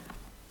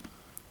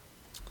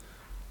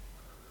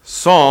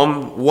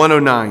Psalm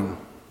 109.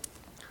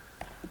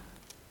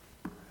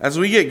 As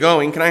we get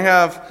going, can I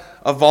have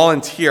a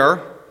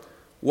volunteer,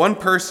 one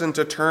person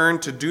to turn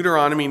to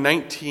Deuteronomy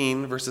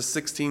 19, verses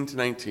 16 to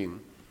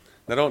 19.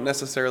 I don't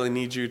necessarily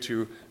need you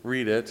to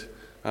read it.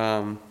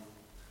 Okay,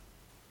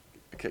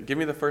 give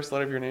me the first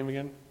letter of your name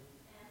again.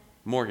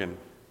 Morgan.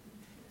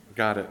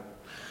 Got it.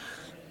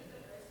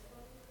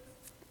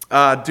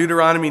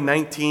 Deuteronomy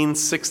 19,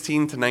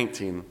 16 to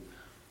 19.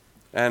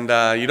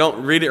 And you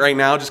don't read it right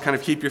now, just kind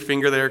of keep your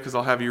finger there because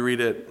I'll have you read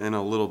it in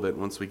a little bit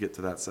once we get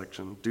to that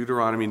section.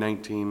 Deuteronomy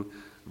 19,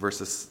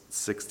 verses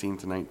 16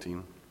 to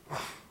 19.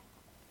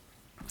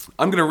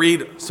 I'm going to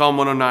read Psalm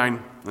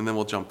 109, and then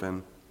we'll jump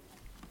in.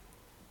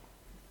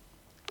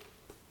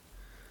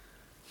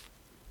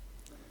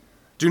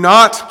 Do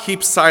not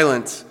keep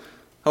silent,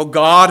 O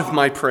God of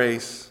my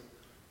praise.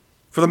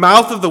 For the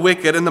mouth of the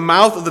wicked and the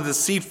mouth of the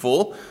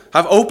deceitful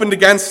have opened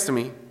against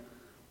me.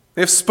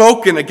 They have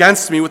spoken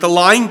against me with a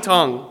lying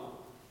tongue.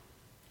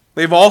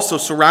 They have also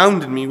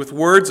surrounded me with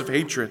words of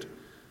hatred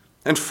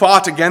and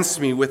fought against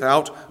me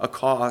without a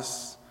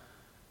cause.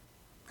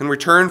 In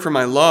return for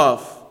my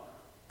love,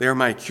 they are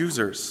my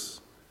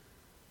accusers.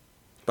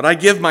 But I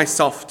give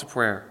myself to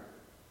prayer.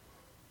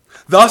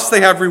 Thus they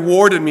have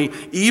rewarded me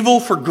evil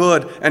for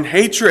good and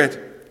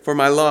hatred for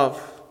my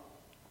love.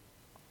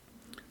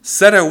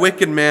 Set a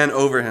wicked man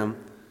over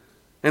him,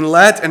 and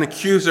let an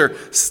accuser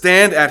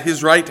stand at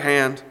his right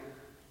hand.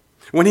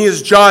 When he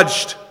is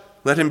judged,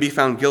 let him be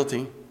found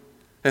guilty,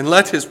 and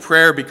let his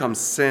prayer become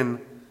sin.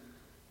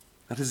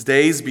 Let his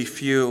days be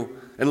few,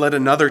 and let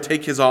another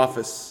take his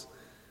office.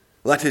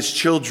 Let his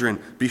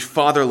children be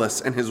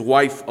fatherless, and his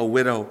wife a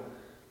widow.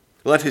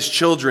 Let his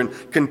children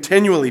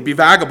continually be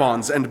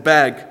vagabonds and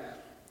beg.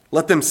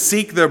 Let them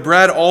seek their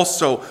bread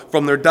also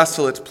from their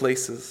desolate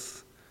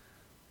places.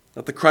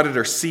 Let the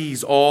creditor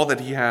seize all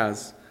that he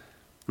has,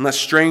 and let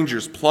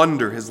strangers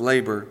plunder his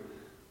labor.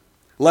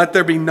 Let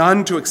there be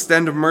none to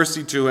extend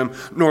mercy to him,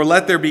 nor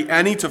let there be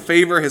any to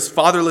favor his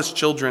fatherless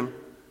children.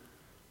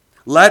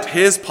 Let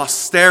his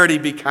posterity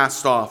be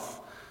cast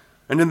off,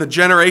 and in the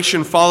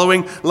generation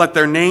following, let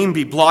their name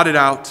be blotted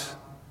out.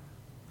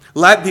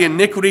 Let the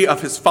iniquity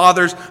of his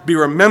fathers be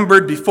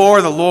remembered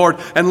before the Lord,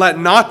 and let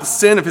not the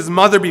sin of his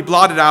mother be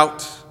blotted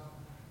out.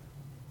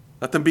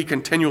 Let them be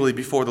continually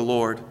before the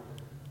Lord,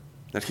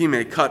 that he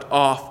may cut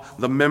off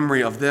the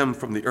memory of them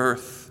from the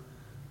earth.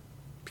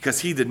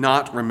 Because he did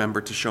not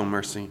remember to show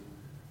mercy,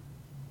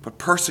 but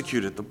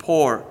persecuted the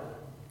poor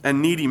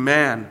and needy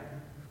man,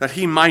 that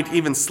he might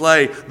even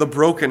slay the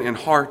broken in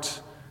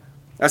heart.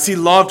 As he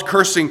loved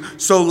cursing,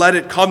 so let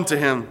it come to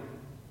him.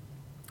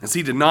 As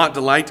he did not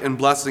delight in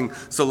blessing,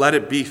 so let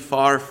it be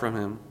far from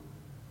him.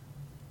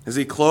 As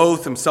he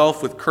clothed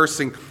himself with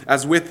cursing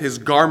as with his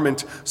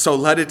garment, so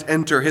let it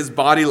enter his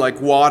body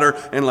like water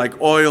and like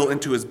oil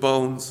into his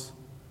bones.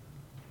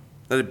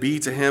 Let it be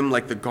to him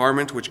like the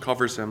garment which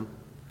covers him,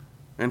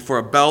 and for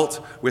a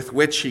belt with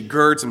which he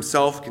girds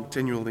himself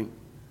continually.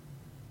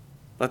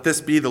 Let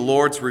this be the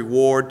Lord's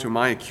reward to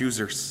my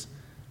accusers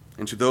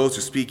and to those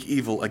who speak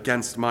evil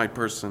against my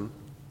person.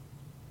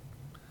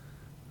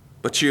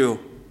 But you,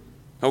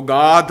 O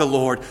God the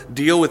Lord,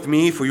 deal with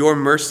me for your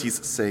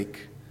mercy's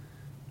sake.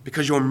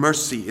 Because your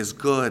mercy is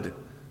good,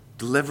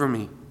 deliver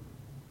me.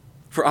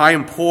 For I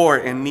am poor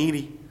and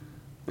needy,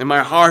 and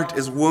my heart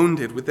is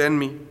wounded within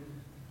me.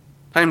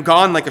 I am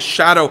gone like a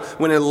shadow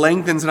when it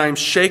lengthens, and I am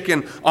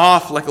shaken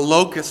off like a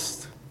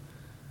locust.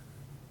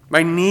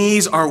 My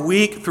knees are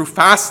weak through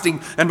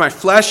fasting, and my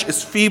flesh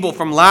is feeble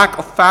from lack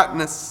of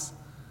fatness.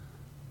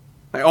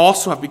 I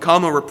also have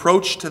become a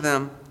reproach to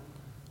them.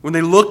 When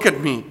they look at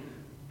me,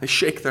 they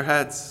shake their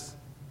heads.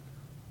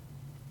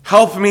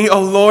 Help me, O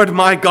Lord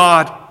my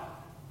God.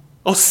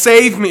 O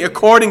save me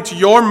according to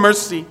your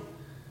mercy,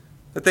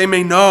 that they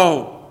may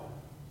know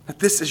that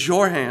this is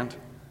your hand,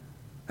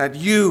 that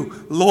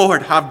you,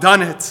 Lord, have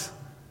done it.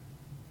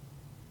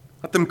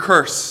 Let them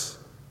curse,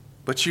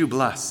 but you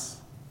bless.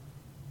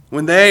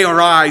 When they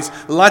arise,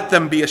 let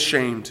them be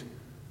ashamed,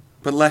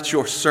 but let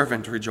your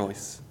servant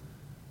rejoice.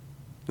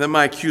 Let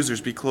my accusers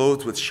be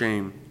clothed with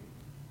shame,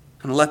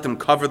 and let them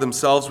cover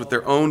themselves with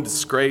their own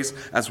disgrace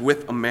as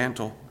with a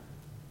mantle.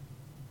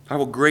 I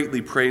will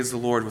greatly praise the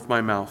Lord with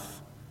my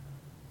mouth.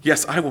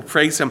 Yes, I will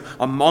praise him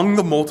among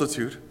the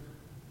multitude,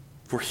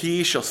 for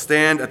he shall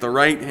stand at the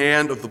right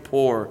hand of the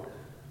poor,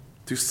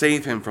 to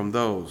save him from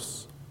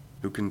those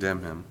who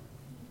condemn him.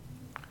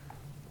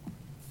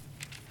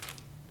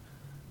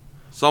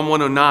 Psalm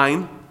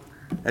 109,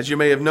 as you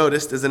may have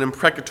noticed, is an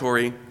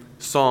imprecatory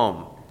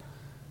psalm.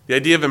 The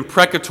idea of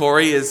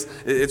imprecatory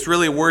it's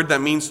really a word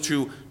that means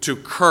to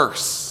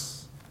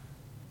curse.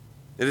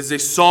 It is a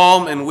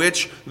psalm in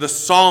which the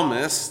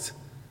psalmist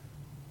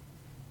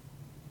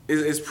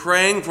is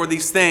praying for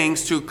these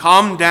things to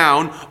come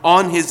down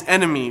on his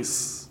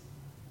enemies.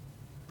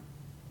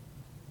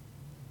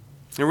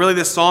 And really,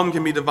 this psalm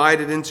can be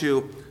divided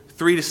into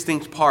three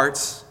distinct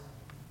parts.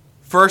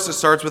 First, it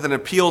starts with an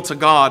appeal to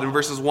God in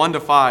verses 1 to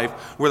 5,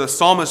 where the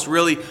psalmist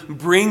really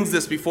brings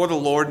this before the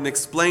Lord and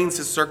explains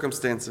his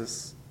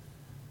circumstances.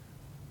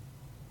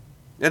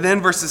 And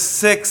then verses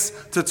 6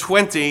 to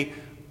 20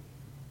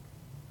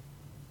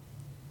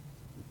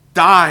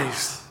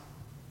 dives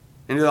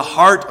into the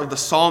heart of the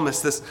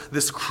psalmist,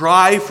 this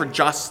cry for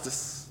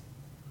justice.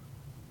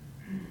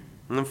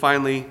 And then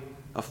finally,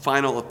 a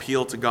final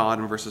appeal to God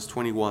in verses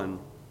 21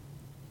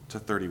 to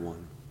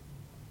 31.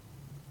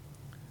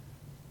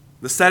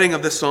 The setting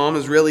of this psalm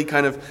is really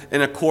kind of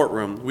in a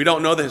courtroom. We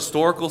don't know the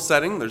historical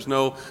setting. There's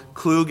no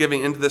clue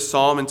giving into this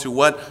psalm into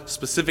what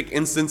specific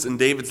instance in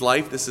David's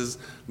life this is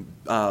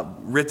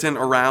written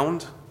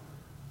around.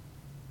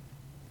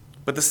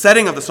 But the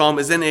setting of the psalm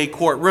is in a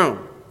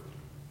courtroom.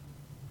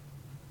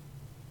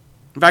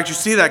 In fact, you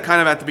see that kind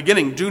of at the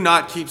beginning. Do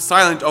not keep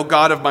silent, O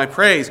God of my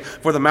praise,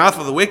 for the mouth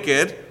of the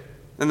wicked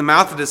and the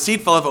mouth of the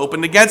deceitful have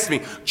opened against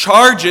me.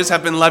 Charges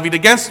have been levied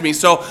against me,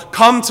 so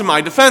come to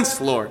my defense,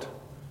 Lord.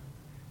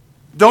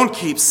 Don't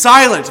keep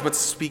silent, but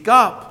speak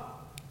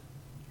up.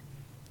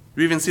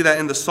 We even see that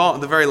in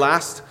the very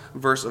last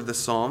verse of this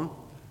psalm,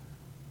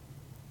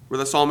 where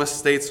the psalmist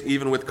states,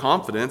 even with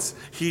confidence,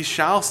 he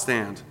shall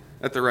stand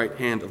at the right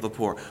hand of the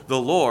poor. The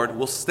Lord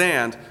will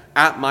stand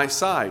at my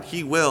side.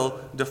 He will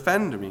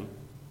defend me.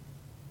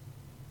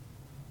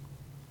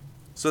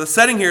 So the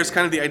setting here is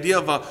kind of the idea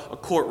of a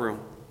courtroom,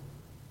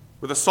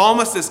 where the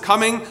psalmist is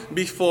coming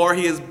before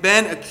he has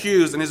been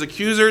accused, and his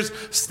accusers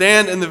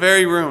stand in the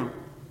very room.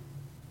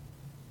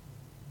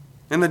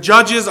 And the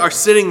judges are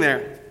sitting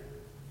there.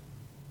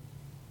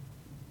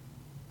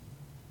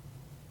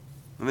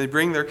 And they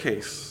bring their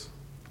case.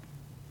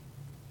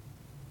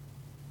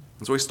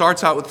 And so he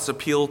starts out with this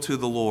appeal to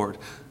the Lord.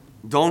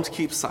 Don't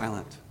keep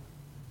silent.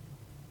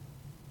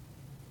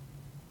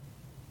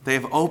 They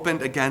have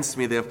opened against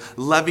me. They have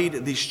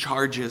levied these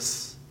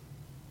charges.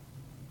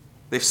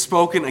 They've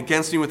spoken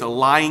against me with a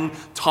lying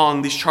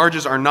tongue. These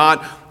charges are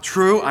not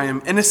true. I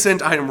am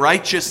innocent. I am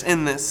righteous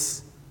in this.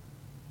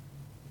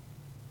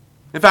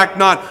 In fact,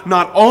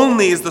 not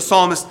only is the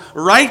psalmist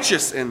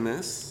righteous in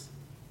this,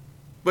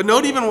 but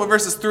note even what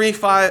verses 3,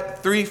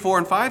 4,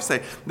 and 5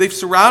 say. They've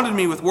surrounded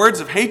me with words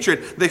of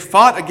hatred. They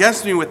fought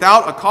against me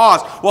without a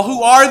cause. Well,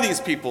 who are these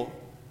people?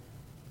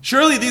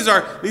 Surely these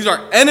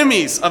are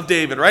enemies of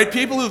David, right?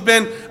 People who've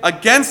been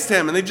against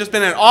him, and they've just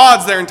been at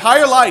odds their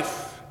entire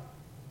life.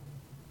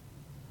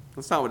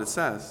 That's not what it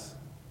says.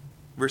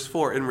 Verse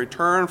 4, in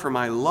return for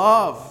my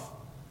love,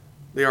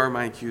 they are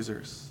my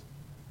accusers.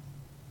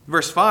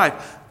 Verse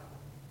 5,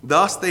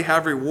 thus they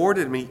have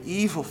rewarded me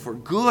evil for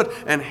good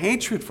and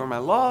hatred for my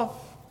love.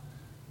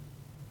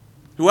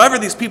 Whoever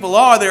these people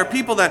are, they are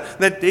people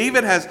that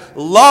David has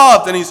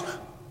loved and he's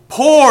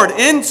poured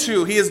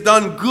into. He has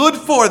done good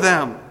for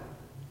them.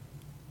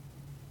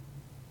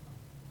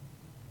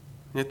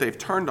 Yet they've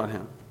turned on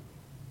him.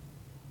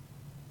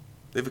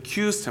 They've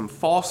accused him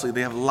falsely.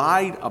 They have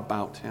lied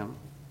about him.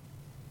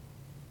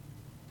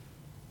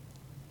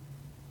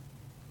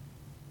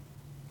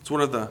 It's one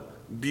of the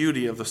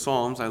beauty of the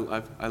Psalms.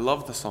 I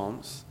love the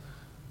Psalms.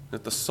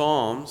 That the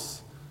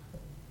Psalms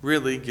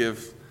really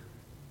give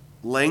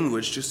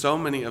language to so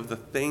many of the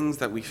things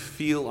that we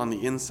feel on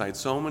the inside,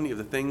 so many of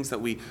the things that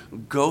we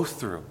go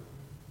through.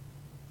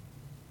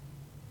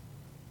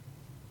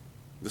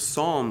 The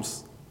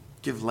Psalms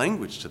give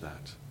language to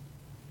that.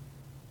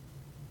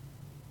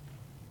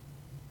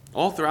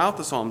 All throughout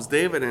the Psalms,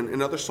 David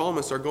and other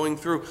psalmists are going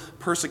through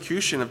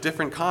persecution of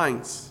different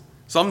kinds.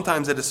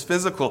 Sometimes it is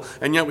physical,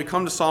 and yet we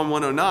come to Psalm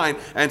 109,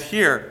 and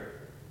here,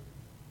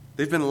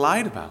 they've been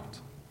lied about.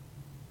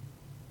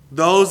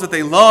 Those that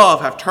they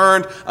love have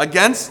turned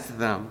against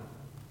them.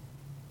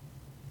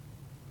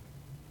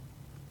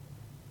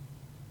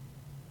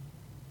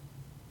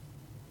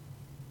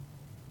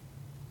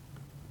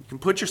 You can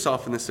put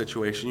yourself in this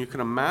situation. You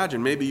can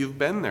imagine, maybe you've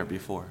been there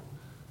before,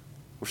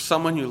 where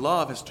someone you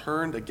love has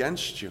turned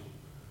against you.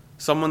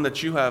 Someone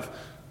that you have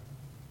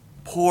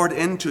poured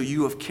into,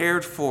 you have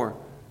cared for,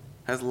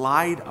 has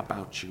lied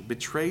about you,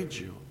 betrayed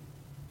you.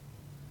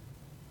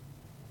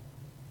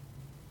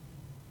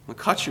 It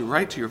cuts you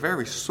right to your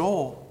very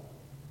soul.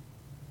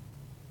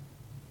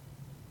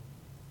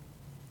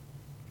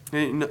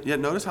 And yet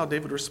notice how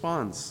David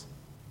responds.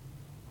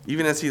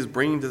 Even as he is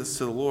bringing this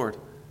to the Lord.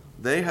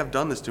 They have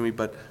done this to me,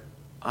 but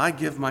I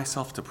give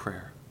myself to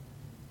prayer.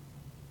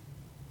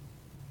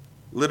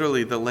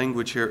 Literally, the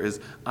language here is,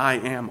 I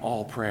am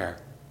all prayer.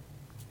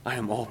 I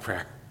am all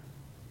prayer.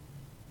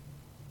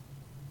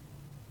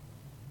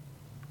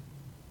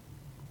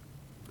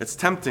 It's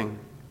tempting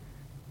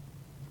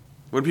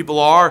when people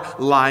are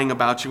lying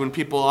about you, when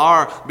people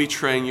are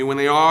betraying you, when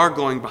they are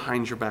going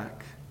behind your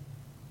back.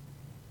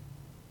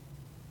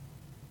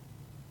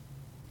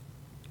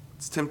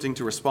 It's tempting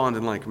to respond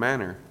in like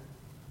manner,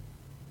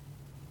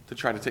 to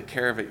try to take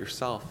care of it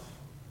yourself.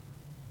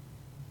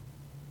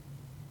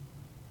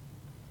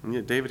 And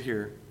yet David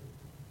here,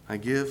 I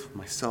give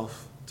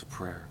myself to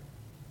prayer.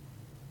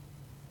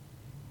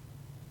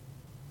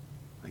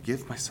 I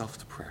give myself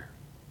to prayer.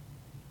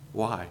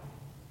 Why?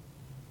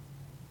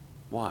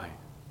 Why?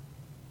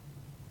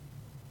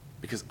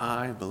 Because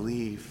I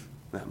believe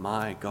that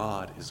my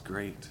God is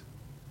great.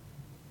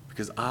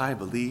 because I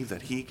believe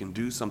that he can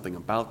do something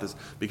about this,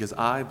 because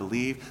I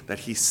believe that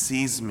he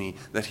sees me,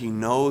 that he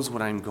knows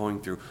what I'm going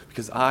through,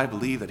 because I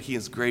believe that he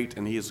is great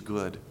and he is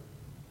good.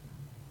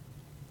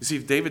 You see,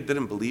 if David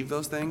didn't believe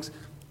those things,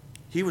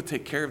 he would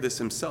take care of this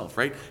himself,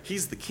 right?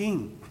 He's the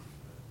king.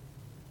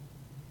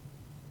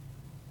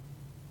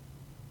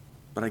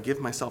 But I give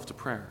myself to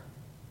prayer.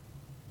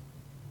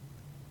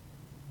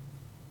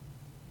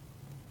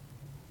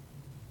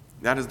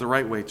 That is the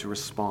right way to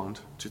respond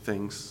to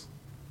things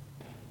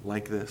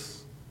like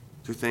this,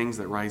 to things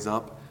that rise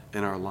up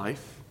in our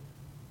life.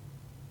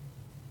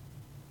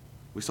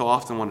 We so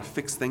often want to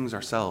fix things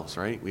ourselves,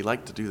 right? We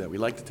like to do that. We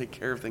like to take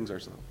care of things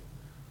ourselves.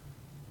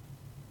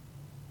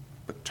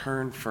 But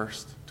turn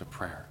first to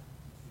prayer.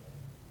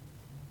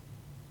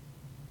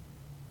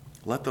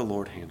 Let the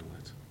Lord handle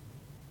it.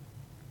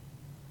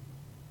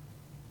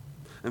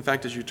 In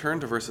fact, as you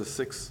turn to verses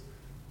 6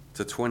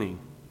 to 20,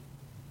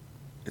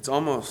 it's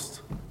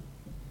almost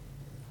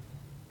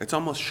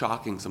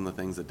shocking, some of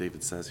the things that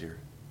David says here.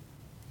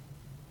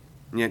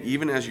 And yet,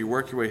 even as you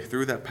work your way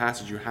through that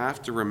passage, you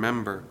have to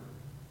remember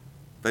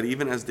that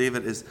even as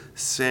David is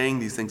saying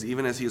these things,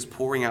 even as he is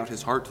pouring out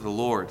his heart to the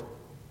Lord,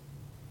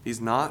 he's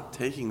not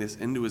taking this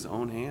into his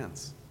own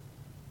hands.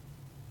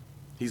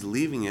 He's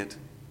leaving it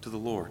to the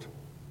Lord.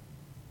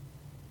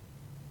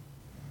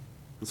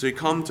 And so you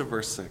come to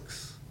verse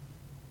 6.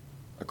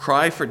 A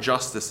cry for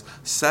justice,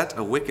 set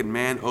a wicked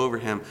man over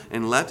him,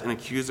 and let an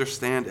accuser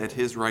stand at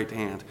his right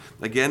hand.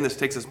 Again, this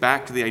takes us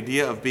back to the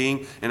idea of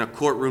being in a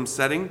courtroom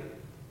setting.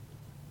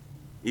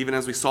 Even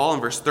as we saw in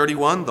verse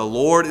 31, the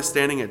Lord is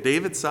standing at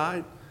David's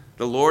side.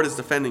 The Lord is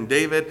defending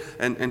David,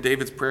 and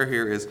David's prayer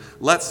here is,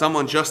 let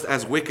someone just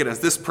as wicked as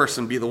this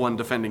person be the one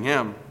defending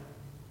him.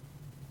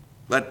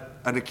 Let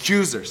an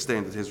accuser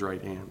stand at his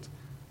right hand.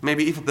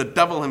 Maybe even the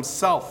devil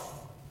himself.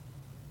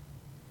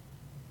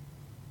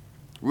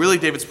 Really,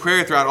 David's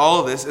prayer throughout all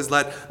of this is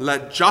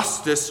let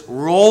justice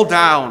roll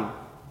down.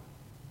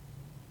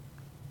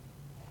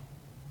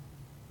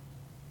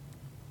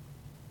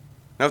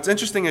 Now, it's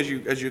interesting as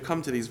you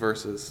come to these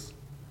verses,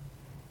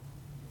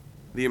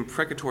 the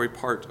imprecatory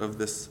part of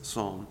this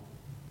psalm.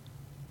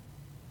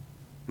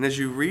 And as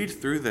you read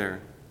through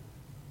there,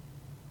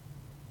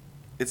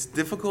 it's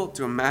difficult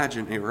to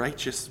imagine a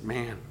righteous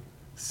man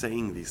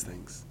saying these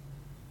things.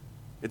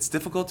 It's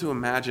difficult to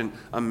imagine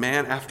a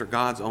man after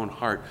God's own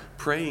heart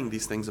praying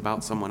these things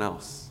about someone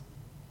else.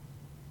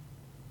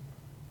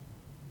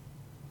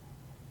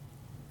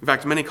 In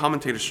fact, many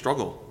commentators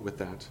struggle with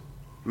that.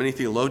 Many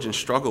theologians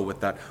struggle with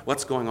that.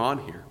 What's going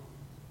on here?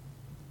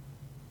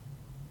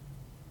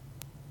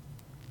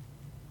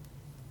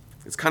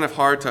 It's kind of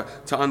hard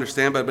to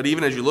understand, but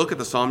even as you look at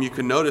the psalm, you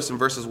can notice in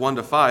verses 1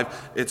 to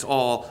 5, it's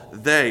all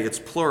they, it's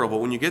plural. But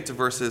when you get to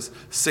verses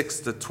 6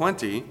 to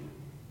 20,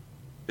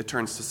 it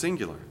turns to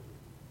singular.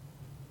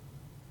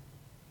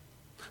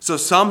 So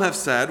some have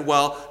said,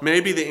 well,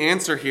 maybe the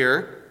answer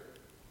here,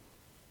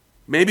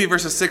 maybe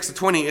verses 6 to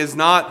 20 is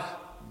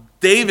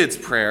not David's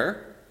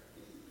prayer.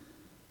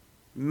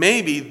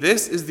 Maybe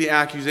this is the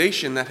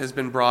accusation that has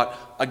been brought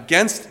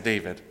against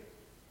David.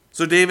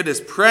 So David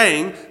is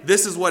praying,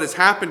 this is what has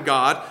happened,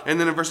 God. And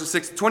then in verses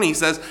 6 to 20 he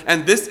says,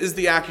 and this is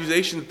the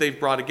accusation that they've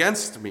brought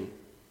against me.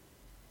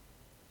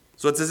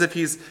 So it's as if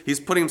he's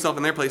putting himself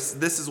in their place.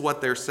 This is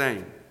what they're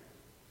saying.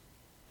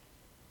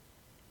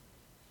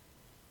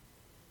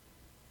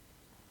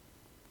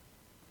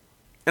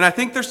 And I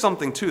think there's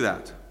something to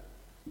that.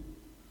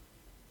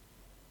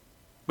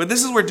 But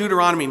this is where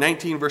Deuteronomy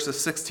 19 verses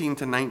 16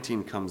 to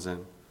 19 comes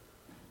in.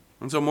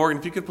 And so Morgan,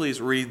 if you could please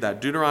read that.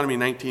 Deuteronomy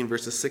 19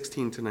 verses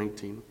 16 to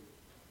 19.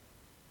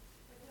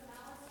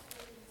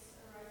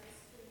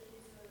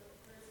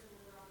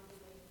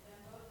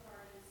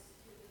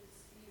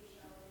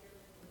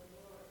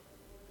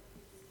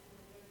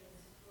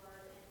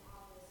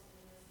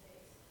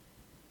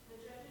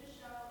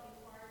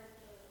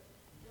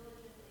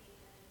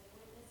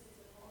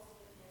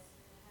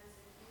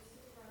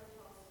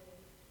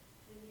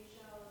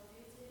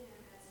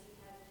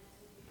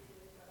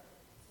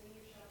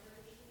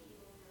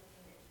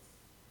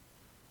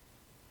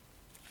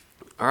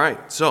 All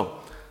right, so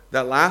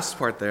that last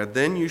part there,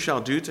 then you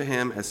shall do to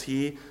him as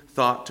he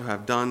thought to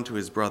have done to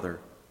his brother.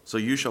 So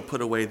you shall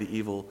put away the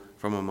evil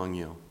from among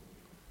you.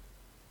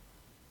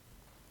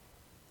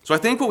 So I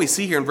think what we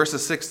see here in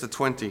verses 6 to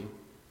 20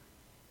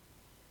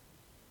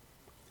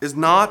 is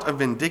not a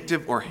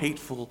vindictive or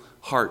hateful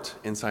heart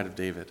inside of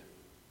David.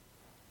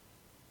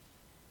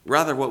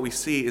 Rather, what we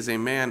see is a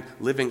man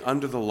living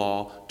under the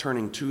law,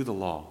 turning to the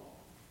law.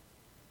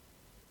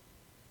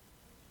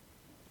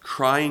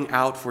 Crying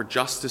out for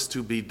justice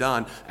to be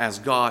done as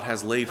God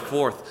has laid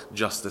forth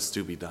justice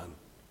to be done.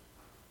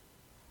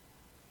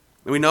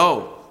 And we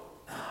know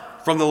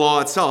from the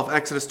law itself,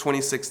 Exodus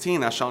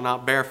 20:16, thou shalt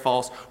not bear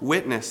false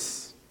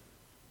witness.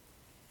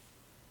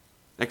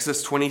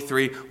 Exodus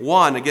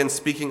 23:1, again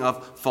speaking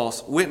of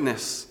false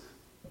witness.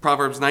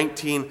 Proverbs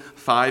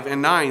 19:5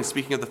 and 9,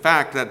 speaking of the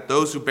fact that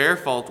those who bear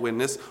false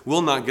witness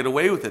will not get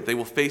away with it. They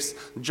will face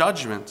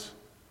judgment.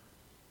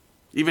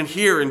 Even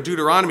here in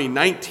Deuteronomy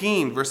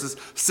 19, verses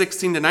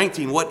 16 to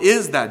 19, what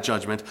is that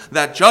judgment?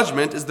 That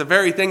judgment is the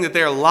very thing that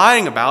they are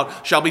lying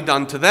about shall be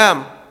done to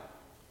them.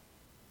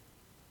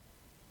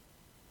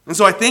 And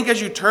so I think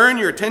as you turn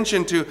your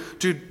attention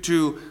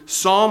to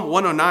Psalm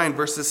 109,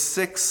 verses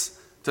 6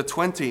 to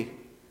 20,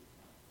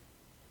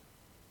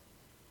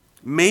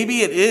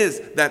 maybe it is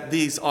that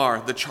these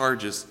are the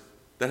charges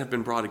that have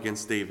been brought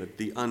against David,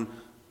 the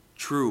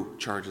untrue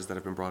charges that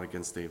have been brought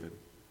against David.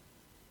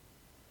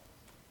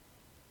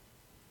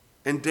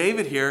 And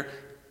David here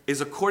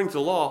is, according to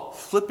law,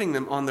 flipping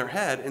them on their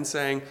head and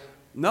saying,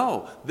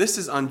 no, this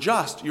is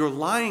unjust. You're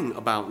lying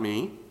about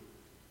me.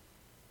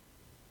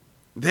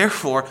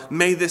 Therefore,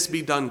 may this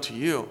be done to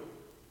you.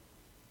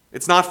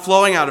 It's not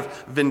flowing out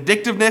of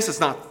vindictiveness. It's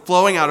not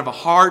flowing out of a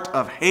heart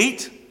of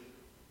hate.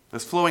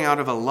 It's flowing out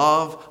of a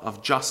love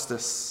of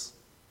justice.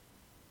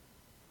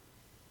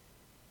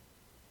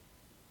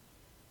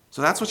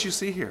 So that's what you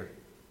see here.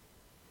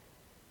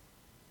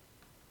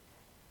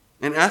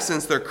 In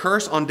essence, their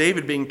curse on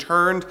David being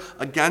turned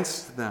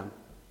against them.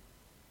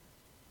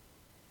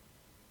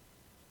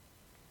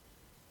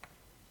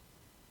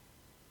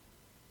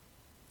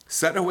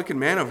 Set a wicked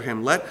man over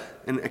him. Let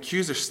an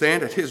accuser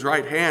stand at his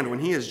right hand. When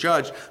he is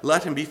judged,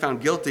 let him be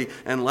found guilty,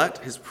 and let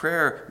his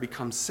prayer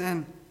become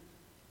sin.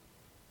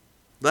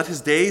 Let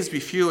his days be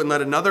few, and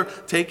let another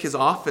take his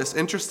office.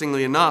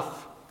 Interestingly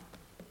enough,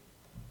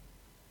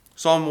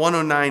 Psalm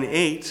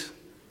 109:8,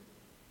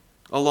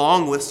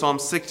 along with Psalm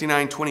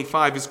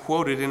 69:25, is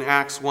quoted in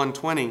Acts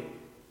 1:20.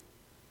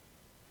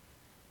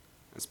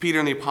 As Peter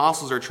and the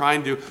apostles are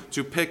trying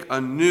to pick a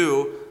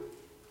new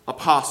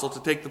apostle to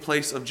take the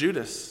place of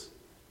Judas.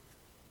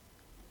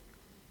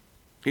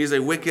 He is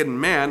a wicked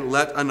man,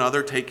 let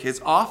another take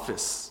his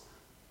office,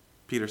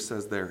 Peter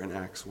says there in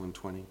Acts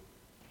 1:20.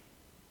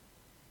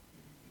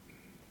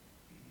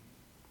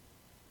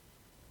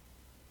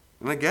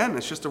 And again,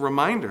 it's just a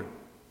reminder.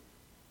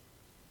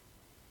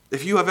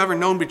 If you have ever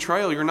known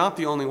betrayal, you're not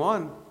the only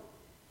one.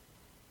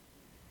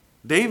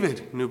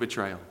 David knew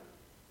betrayal.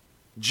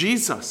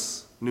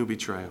 Jesus knew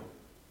betrayal.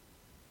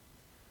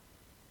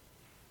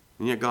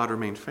 And yet God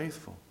remained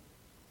faithful.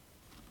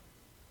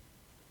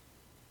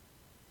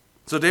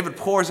 So David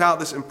pours out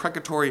this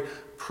imprecatory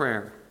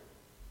prayer.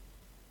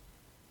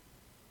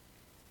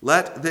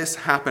 Let this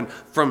happen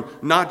from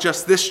not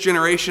just this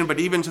generation, but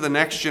even to the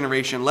next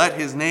generation. Let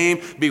his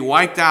name be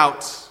wiped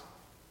out.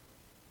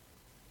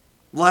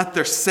 Let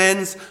their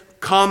sins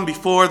come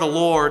before the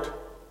Lord.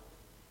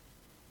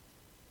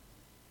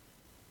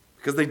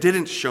 Because they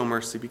didn't show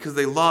mercy, because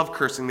they love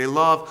cursing, they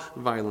love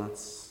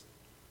violence.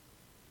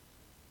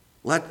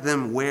 Let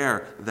them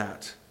wear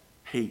that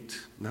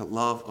hate, that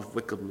love of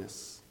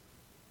wickedness.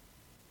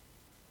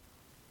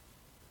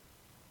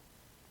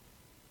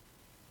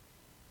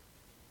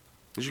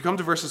 As you come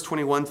to verses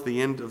 21 to the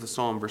end of the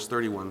psalm, verse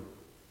 31,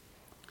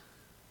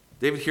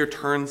 David here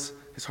turns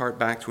his heart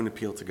back to an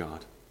appeal to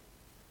God.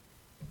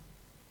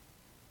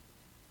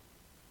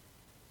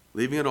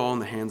 Leaving it all in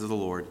the hands of the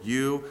Lord.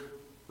 You,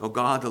 O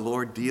God, the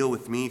Lord, deal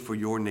with me for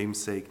your name's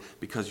sake,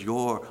 because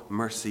your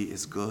mercy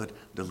is good.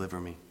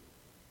 Deliver me.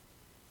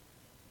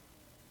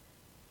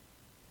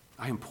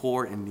 I am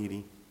poor and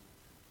needy.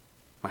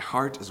 My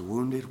heart is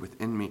wounded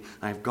within me.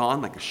 I have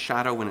gone like a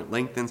shadow when it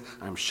lengthens.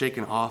 I am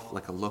shaken off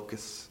like a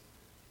locust.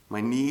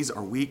 My knees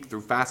are weak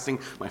through fasting.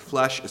 My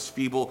flesh is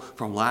feeble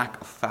from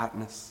lack of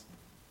fatness.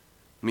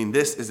 I mean,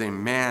 this is a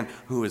man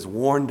who is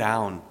worn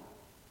down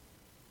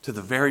to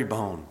the very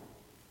bone.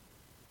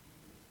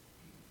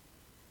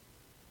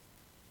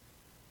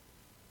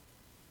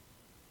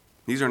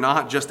 These are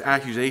not just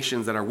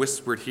accusations that are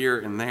whispered here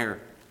and there.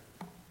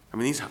 I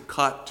mean, these have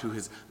cut to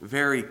his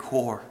very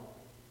core.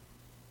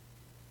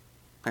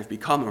 I've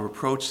become a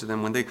reproach to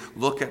them. When they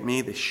look at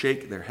me, they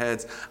shake their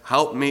heads.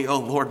 Help me, O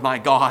Lord my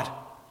God.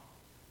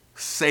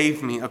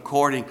 Save me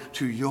according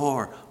to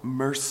your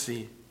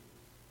mercy.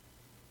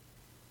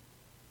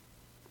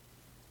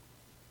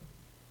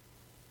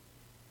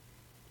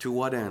 To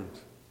what end?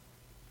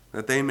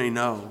 That they may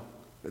know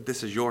that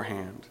this is your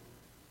hand,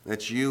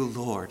 that you,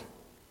 Lord,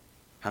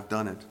 have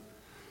done it.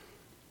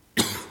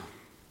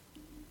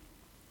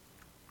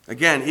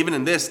 Again, even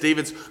in this,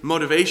 David's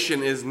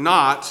motivation is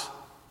not,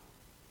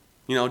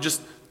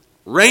 just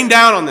rain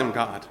down on them,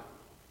 God,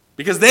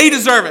 because they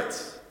deserve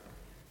it.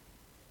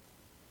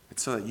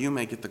 It's so that you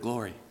may get the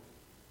glory,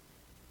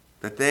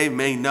 that they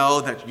may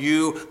know that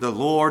you, the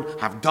Lord,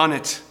 have done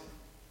it.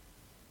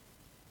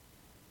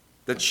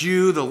 That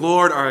you, the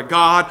Lord, are a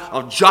God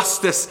of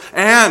justice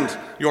and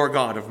your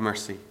God of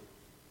mercy.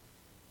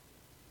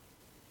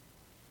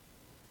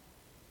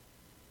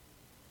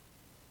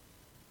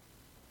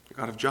 A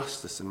God of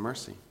justice and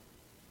mercy.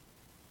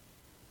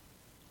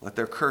 Let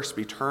their curse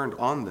be turned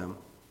on them.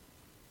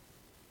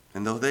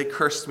 And though they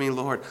cursed me,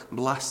 Lord,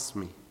 bless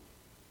me.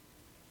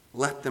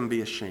 Let them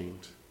be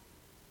ashamed.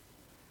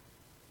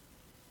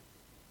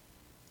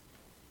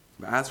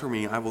 But as for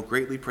me, I will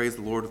greatly praise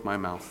the Lord with my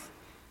mouth.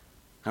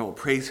 I will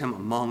praise him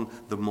among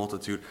the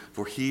multitude,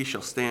 for he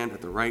shall stand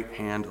at the right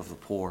hand of the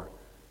poor.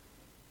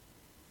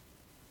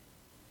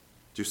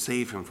 to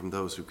save him from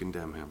those who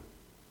condemn him.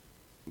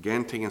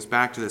 Again, taking us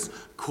back to this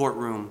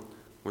courtroom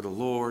where the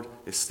Lord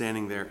is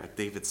standing there at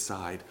David's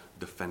side,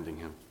 defending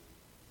him.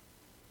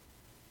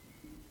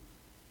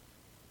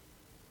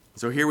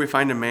 So here we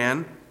find a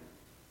man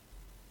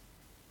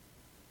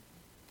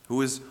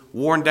who is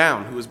worn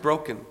down, who is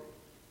broken,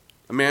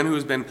 a man who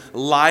has been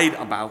lied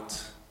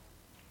about.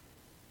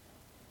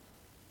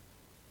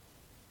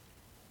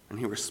 And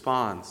he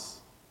responds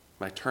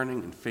by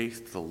turning in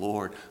faith to the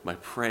Lord, by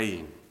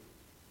praying.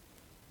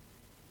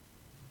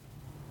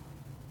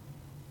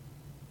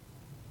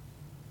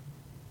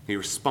 He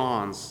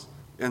responds,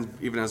 and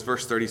even as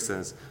verse 30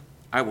 says,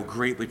 I will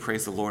greatly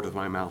praise the Lord with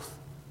my mouth.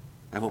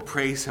 I will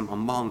praise him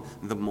among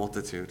the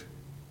multitude.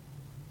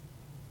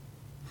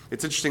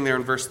 It's interesting there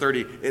in verse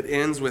 30, it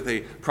ends with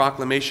a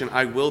proclamation,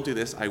 I will do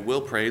this, I will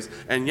praise.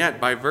 And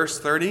yet, by verse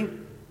 30,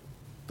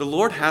 the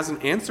Lord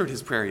hasn't answered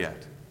his prayer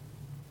yet.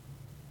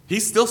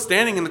 He's still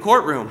standing in the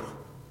courtroom.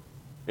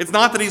 It's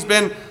not that he's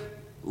been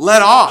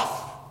let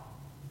off.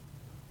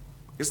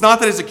 It's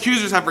not that his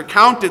accusers have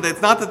recounted.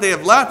 It's not that they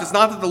have left. It's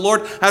not that the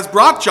Lord has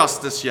brought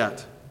justice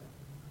yet.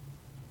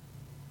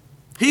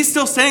 He's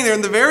still standing there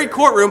in the very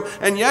courtroom,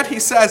 and yet he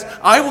says,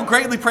 I will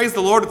greatly praise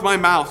the Lord with my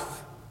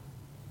mouth.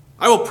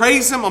 I will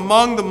praise him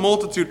among the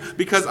multitude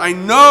because I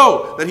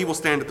know that he will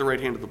stand at the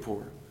right hand of the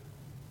poor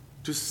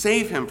to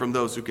save him from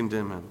those who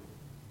condemn him.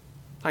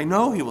 I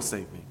know he will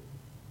save me.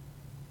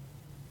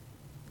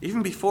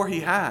 Even before he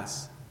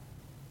has.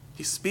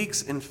 He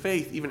speaks in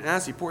faith even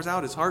as he pours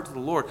out his heart to the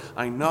Lord.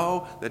 I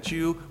know that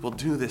you will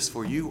do this,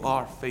 for you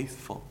are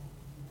faithful.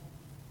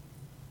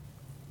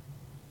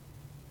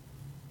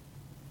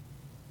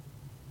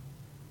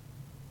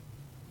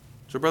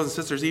 So, brothers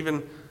and sisters,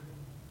 even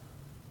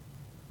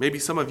maybe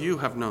some of you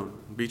have known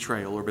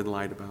betrayal or been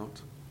lied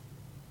about.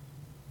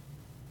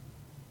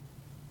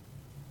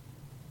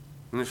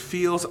 And it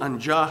feels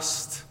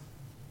unjust.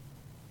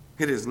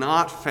 It is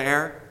not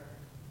fair.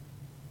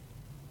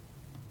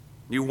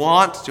 You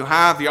want to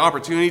have the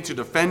opportunity to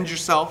defend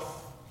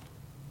yourself.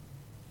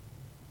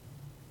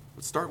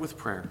 But start with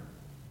prayer.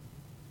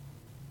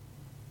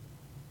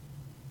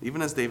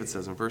 Even as David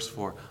says in verse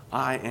 4,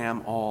 I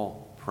am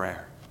all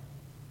prayer.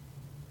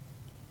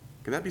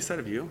 Can that be said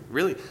of you?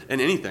 Really,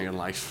 in anything in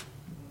life.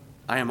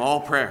 I am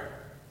all prayer.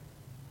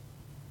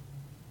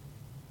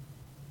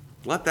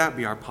 Let that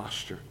be our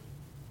posture.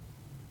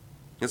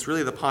 It's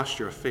really the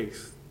posture of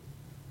faith.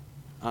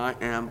 I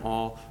am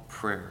all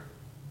prayer.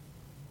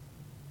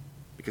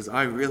 Because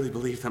I really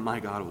believe that my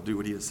God will do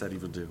what he has said he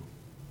will do.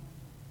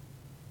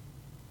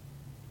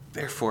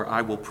 Therefore,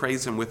 I will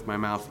praise him with my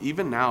mouth,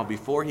 even now,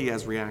 before he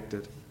has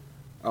reacted.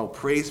 I will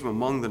praise him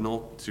among the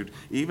multitude,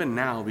 even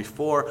now,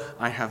 before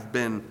I have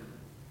been,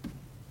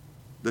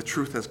 the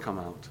truth has come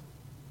out.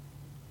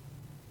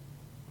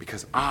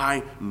 Because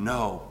I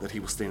know that he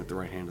will stand at the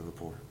right hand of the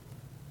poor.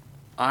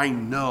 I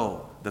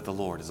know that the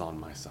Lord is on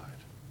my side.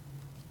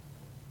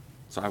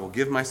 So I will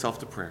give myself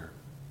to prayer,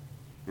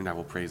 and I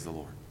will praise the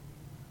Lord.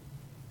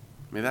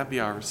 May that be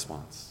our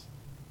response.